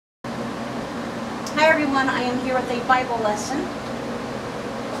Hi everyone, I am here with a Bible lesson.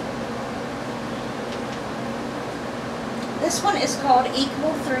 This one is called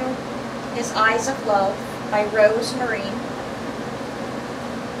Equal Through His Eyes of Love by Rose Marine.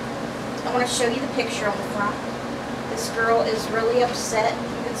 I want to show you the picture on the front. This girl is really upset,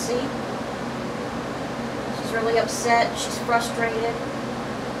 you can see. She's really upset, she's frustrated,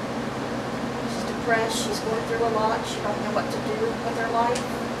 she's depressed, she's going through a lot, she don't know what to do with her life.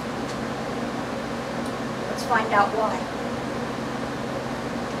 Let's find out why.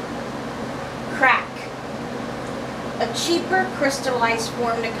 Crack. A cheaper crystallized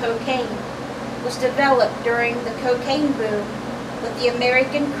form of cocaine was developed during the cocaine boom with the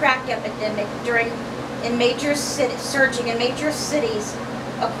American crack epidemic surging in major cities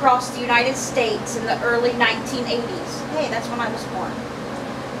across the United States in the early 1980s. Hey, that's when I was born.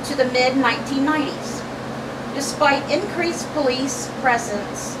 To the mid-1990s. Despite increased police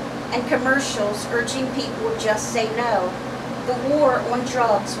presence and commercials urging people just say no, the war on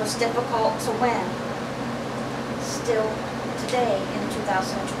drugs was difficult to win. Still today in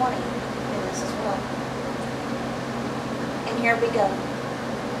 2020 it is as well. And here we go.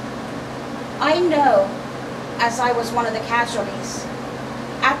 I know, as I was one of the casualties,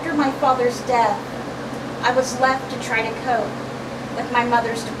 after my father's death, I was left to try to cope with my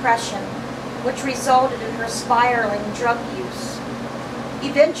mother's depression, which resulted in her spiraling drug use.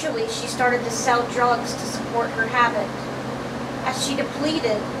 Eventually, she started to sell drugs to support her habit. As she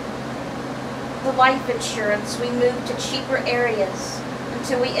depleted the life insurance, we moved to cheaper areas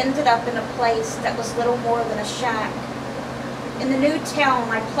until we ended up in a place that was little more than a shack. In the new town,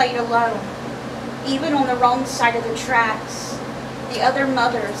 I played alone. Even on the wrong side of the tracks, the other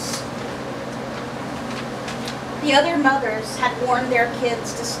mothers had warned their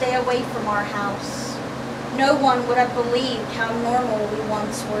kids to stay away from our house. No one would have believed how normal we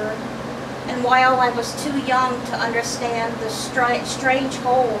once were. And while I was too young to understand the strange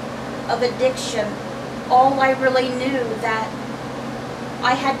hold of addiction, all I really knew that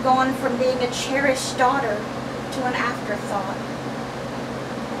I had gone from being a cherished daughter to an afterthought.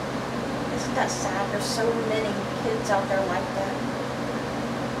 Isn't that sad? There's so many kids out there like that.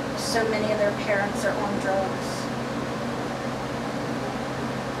 So many of their parents are on drugs.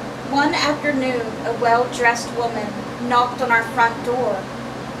 One afternoon, a well-dressed woman knocked on our front door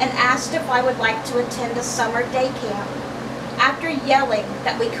and asked if I would like to attend a summer day camp. After yelling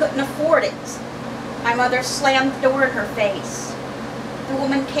that we couldn't afford it, my mother slammed the door in her face. The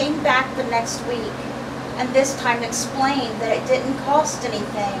woman came back the next week and this time explained that it didn't cost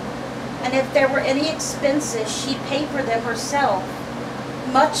anything, and if there were any expenses, she'd pay for them herself.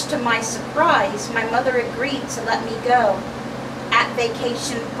 Much to my surprise, my mother agreed to let me go. At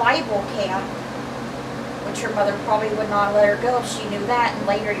Vacation Bible Camp, which her mother probably would not let her go if she knew that, and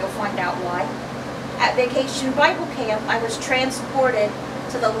later you'll find out why. At Vacation Bible Camp, I was transported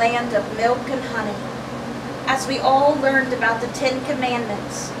to the land of milk and honey. As we all learned about the 10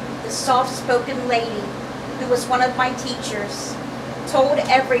 Commandments, the soft-spoken lady, who was one of my teachers, told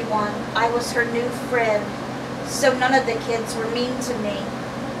everyone I was her new friend, so none of the kids were mean to me.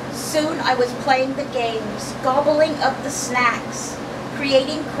 Soon I was playing the games, gobbling up the snacks,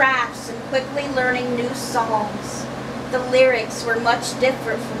 creating crafts, and quickly learning new songs. The lyrics were much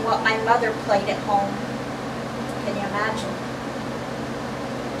different from what my mother played at home. Can you imagine?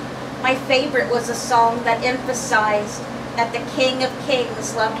 My favorite was a song that emphasized that the King of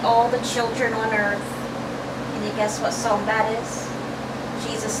Kings loved all the children on earth. Can you guess what song that is?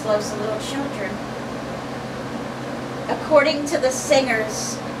 Jesus Loves the Little Children. According to the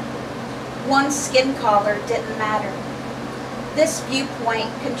singers, one skin color didn't matter. This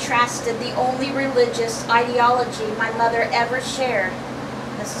viewpoint contrasted the only religious ideology my mother ever shared.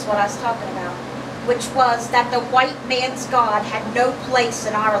 This is what I was talking about, which was that the white man's God had no place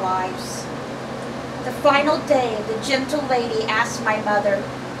in our lives. The final day, the gentle lady asked my mother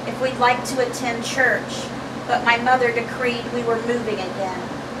if we'd like to attend church, but my mother decreed we were moving again.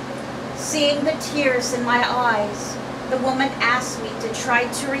 Seeing the tears in my eyes, the woman asked me to try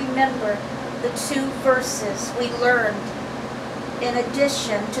to remember the 2 verses we learned in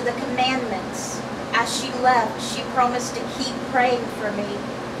addition to the commandments. As she left, she promised to keep praying for me.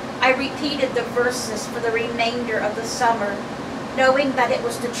 I repeated the verses for the remainder of the summer, knowing that it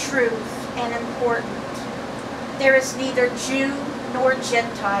was the truth and important. There is neither Jew nor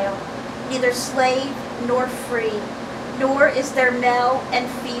Gentile, neither slave nor free, nor is there male and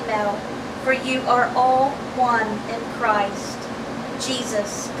female, for you are all one in Christ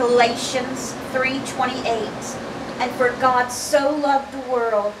Jesus. Galatians 3:28. And for God so loved the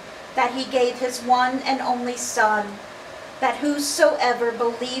world that he gave his one and only Son, that whosoever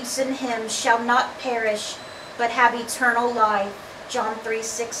believes in him shall not perish, but have eternal life. John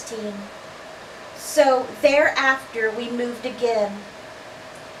 3:16. So thereafter we moved again.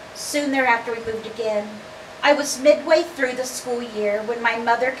 Soon thereafter we moved again. I was midway through the school year when my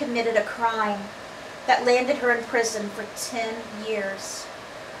mother committed a crime that landed her in prison for 10 years.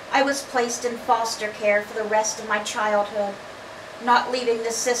 I was placed in foster care for the rest of my childhood, not leaving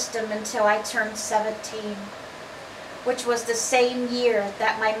the system until I turned 17, which was the same year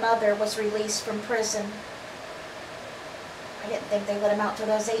that my mother was released from prison. I didn't think they let him out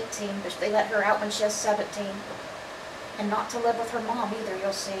till I was 18, but they let her out when she was 17. And not to live with her mom either,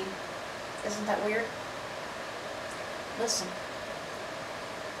 you'll see. Isn't that weird? Listen.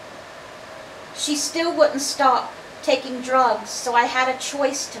 She still wouldn't stop taking drugs, so I had a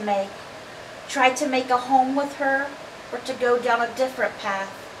choice to make. Try to make a home with her, or to go down a different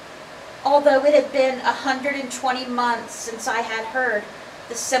path. Although it had been 120 months since I had heard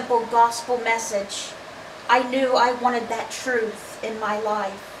the simple gospel message, I knew I wanted that truth in my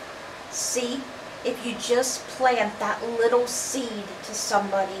life. See, if you just plant that little seed to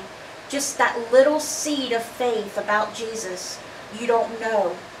somebody, just that little seed of faith about Jesus, you don't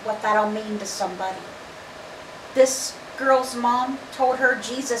know what that'll mean to somebody. This girl's mom told her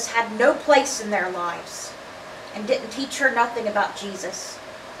Jesus had no place in their lives and didn't teach her nothing about Jesus.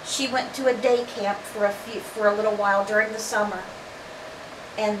 She went to a day camp for a little while during the summer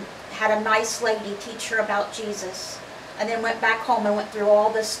and had a nice lady teach her about Jesus, and then went back home and went through all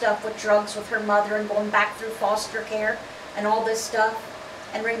this stuff with drugs with her mother and going back through foster care and all this stuff,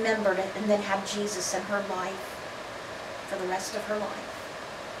 and remembered it, and then had Jesus in her life for the rest of her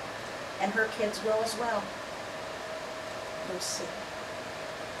life. And her kids will as well. You'll see.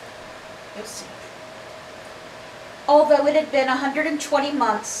 You'll see. Although it had been 120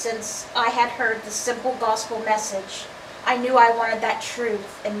 months since I had heard the simple gospel message, I knew I wanted that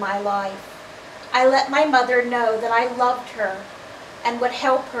truth in my life. I let my mother know that I loved her and would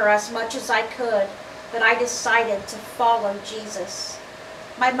help her as much as I could, but I decided to follow Jesus.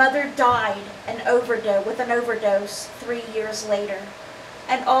 My mother died with an overdose 3 years later,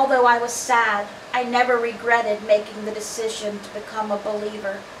 and although I was sad, I never regretted making the decision to become a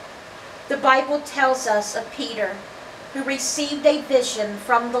believer. The Bible tells us of Peter, who received a vision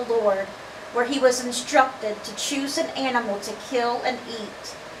from the Lord, where he was instructed to choose an animal to kill and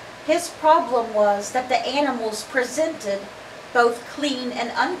eat. His problem was that the animals presented both clean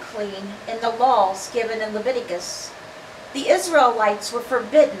and unclean in the laws given in Leviticus. The Israelites were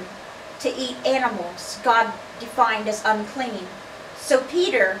forbidden to eat animals God defined as unclean. So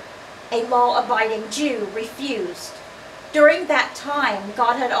Peter, a law-abiding Jew, refused. During that time,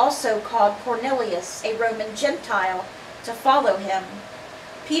 God had also called Cornelius, a Roman Gentile, to follow him.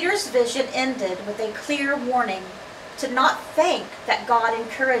 Peter's vision ended with a clear warning to not think that God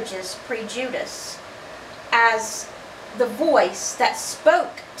encourages prejudice, as the voice that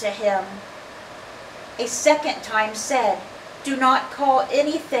spoke to him a second time said, "Do not call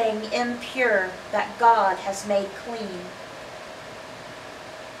anything impure that God has made clean."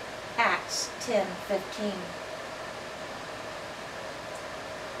 Acts 10:15.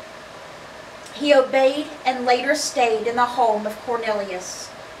 He obeyed and later stayed in the home of Cornelius,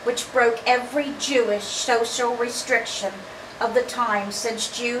 which broke every Jewish social restriction of the time, since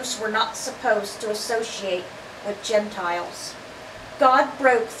Jews were not supposed to associate with Gentiles. God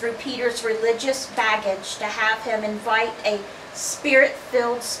broke through Peter's religious baggage to have him invite a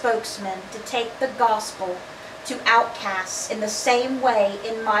spirit-filled spokesman to take the gospel to outcasts in the same way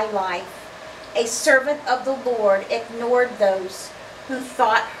in my life. A servant of the Lord ignored those who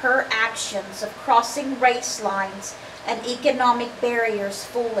thought her actions of crossing race lines and economic barriers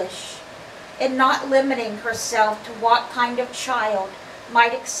foolish. In not limiting herself to what kind of child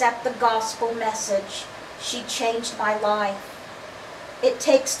might accept the gospel message, she changed my life. It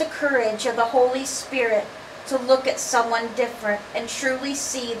takes the courage of the Holy Spirit to look at someone different and truly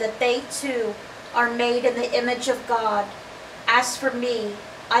see that they too are made in the image of God. As for me,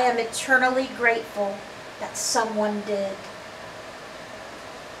 I am eternally grateful that someone did.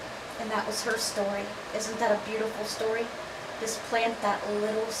 And that was her story. Isn't that a beautiful story? Just plant that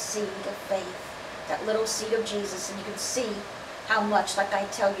little seed of faith, that little seed of Jesus, and you can see how much, like I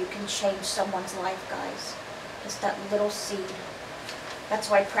tell you, can change someone's life, guys. Just that little seed. That's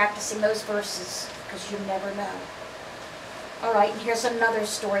why practicing those verses, because you never know. All right, and here's another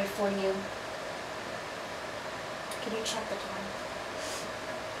story for you. Can you check the time?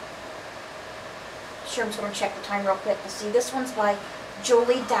 Sure, I'm just going to check the time real quick to see. This one's by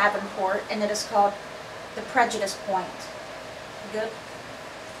Julie Davenport, and it is called The Prejudice Point. You good?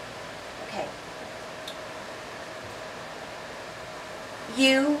 Okay.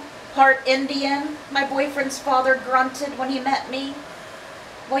 You, part Indian, my boyfriend's father grunted when he met me.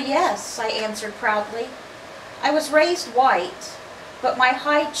 Well, yes, I answered proudly. I was raised white, but my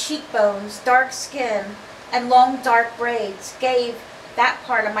high cheekbones, dark skin, and long dark braids gave that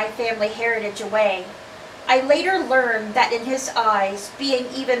part of my family heritage away. I later learned that in his eyes, being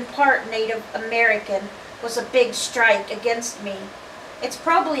even part Native American was a big strike against me. It's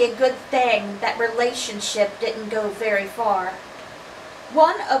probably a good thing that relationship didn't go very far.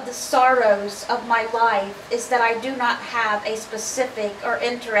 One of the sorrows of my life is that I do not have a specific or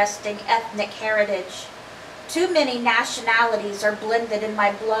interesting ethnic heritage. Too many nationalities are blended in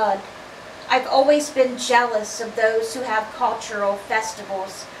my blood. I've always been jealous of those who have cultural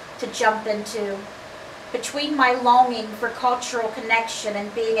festivals to jump into. Between my longing for cultural connection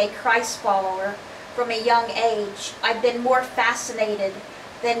and being a Christ follower from a young age, I've been more fascinated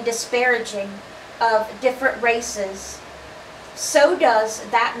than disparaging of different races. So does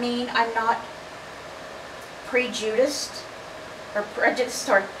that mean I'm not prejudiced or prejudiced?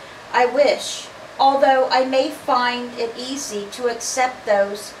 Or I wish, although I may find it easy to accept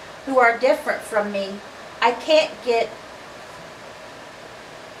those who are different from me, I can't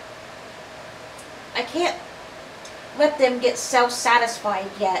let them get self-satisfied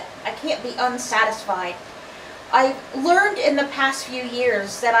yet. I can't be unsatisfied. I've learned in the past few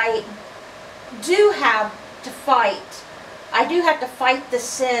years that I do have to fight. I do have to fight the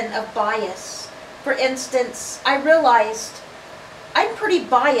sin of bias. For instance, I realized I'm pretty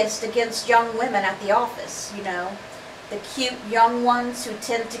biased against young women at the office, you know. The cute young ones who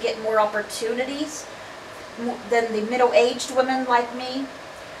tend to get more opportunities than the middle-aged women like me.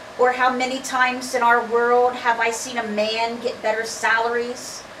 Or how many times in our world have I seen a man get better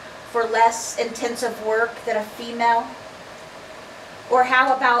salaries for less intensive work than a female? Or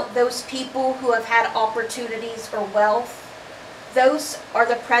how about those people who have had opportunities or wealth? Those are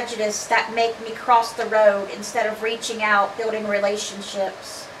the prejudices that make me cross the road instead of reaching out, building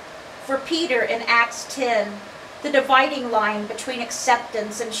relationships. For Peter in Acts 10, the dividing line between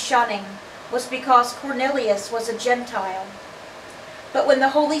acceptance and shunning was because Cornelius was a Gentile. But when the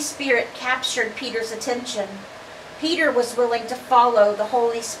Holy Spirit captured Peter's attention, Peter was willing to follow the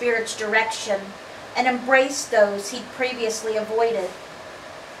Holy Spirit's direction and embrace those he'd previously avoided,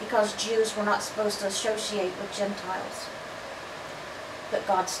 because Jews were not supposed to associate with Gentiles. But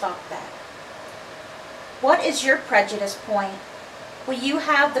God stopped that. What is your prejudice point? Will you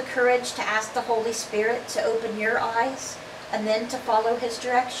have the courage to ask the Holy Spirit to open your eyes and then to follow His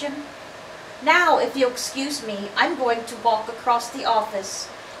direction? Now, if you'll excuse me, I'm going to walk across the office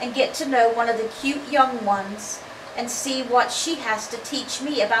and get to know one of the cute young ones and see what she has to teach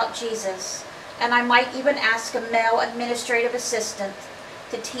me about Jesus. And I might even ask a male administrative assistant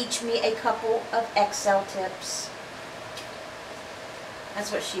to teach me a couple of Excel tips.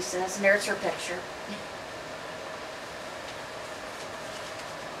 That's what she says, and there's her picture.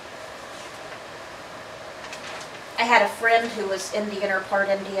 I had a friend who was Indian or part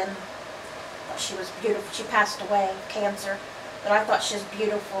Indian. She was beautiful. She passed away of cancer, but I thought she was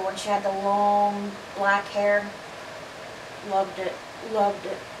beautiful, and she had the long black hair. Loved it. Loved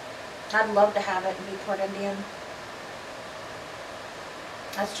it. I'd love to have it and be part Indian.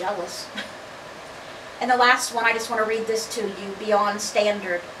 I was jealous. And the last one, I just want to read this to you. Beyond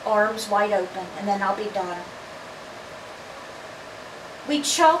Standard, arms wide open, and then I'll be done. We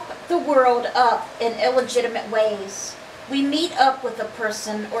chop the world up in illegitimate ways. We meet up with a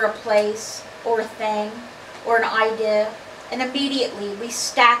person or a place or a thing or an idea, and immediately we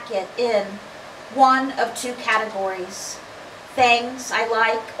stack it in one of two categories. Things I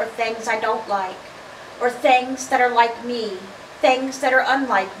like or things I don't like, or things that are like me, things that are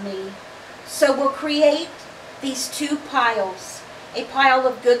unlike me. So we'll create these two piles. A pile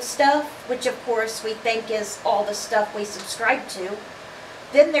of good stuff, which of course we think is all the stuff we subscribe to.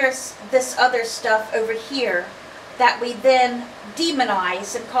 Then there's this other stuff over here that we then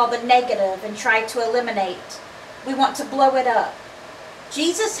demonize and call the negative and try to eliminate. We want to blow it up.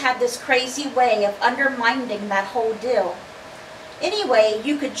 Jesus had this crazy way of undermining that whole deal. Anyway,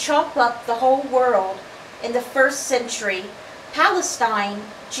 you could chop up the whole world in the first century. Palestine,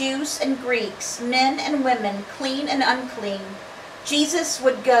 Jews and Greeks, men and women, clean and unclean. Jesus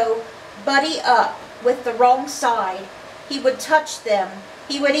would go buddy up with the wrong side. He would touch them.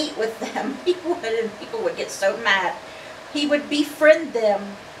 He would eat with them. He would, and people would get so mad. He would befriend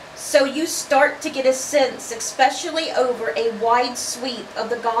them. So you start to get a sense, especially over a wide sweep of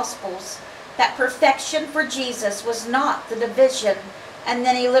the Gospels, that perfection for Jesus was not the division and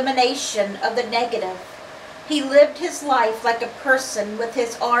then elimination of the negative. He lived his life like a person with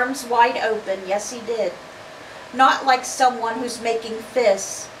his arms wide open. Yes, he did. not like someone who's making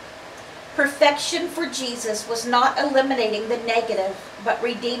fists. Perfection for Jesus was not eliminating the negative, but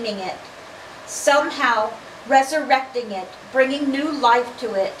redeeming it. Somehow resurrecting it, bringing new life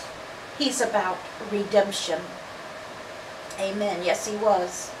to it. He's about redemption. Amen. Yes, he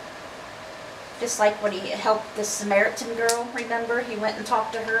was. Just like when he helped the Samaritan girl, remember? He went and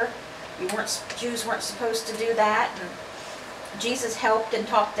talked to her. Jews weren't supposed to do that. And Jesus helped and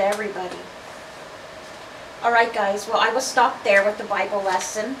talked to everybody. Alright guys, well I will stop there with the Bible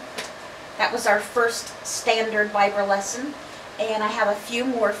lesson. That was our first standard Bible lesson. And I have a few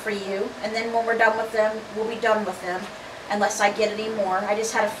more for you. And then when we're done with them, we'll be done with them. Unless I get any more. I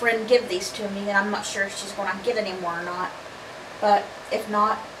just had a friend give these to me and I'm not sure if she's going to get any more or not. But if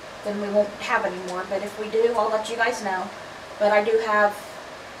not, then we won't have any more. But if we do, I'll let you guys know. But I do have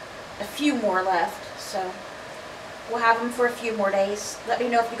a few more left. So we'll have them for a few more days. Let me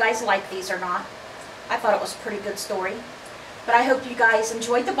know if you guys like these or not. I thought it was a pretty good story. But I hope you guys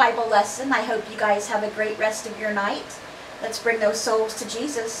enjoyed the Bible lesson. I hope you guys have a great rest of your night. Let's bring those souls to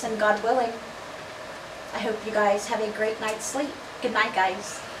Jesus, and God willing, I hope you guys have a great night's sleep. Good night,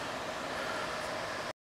 guys.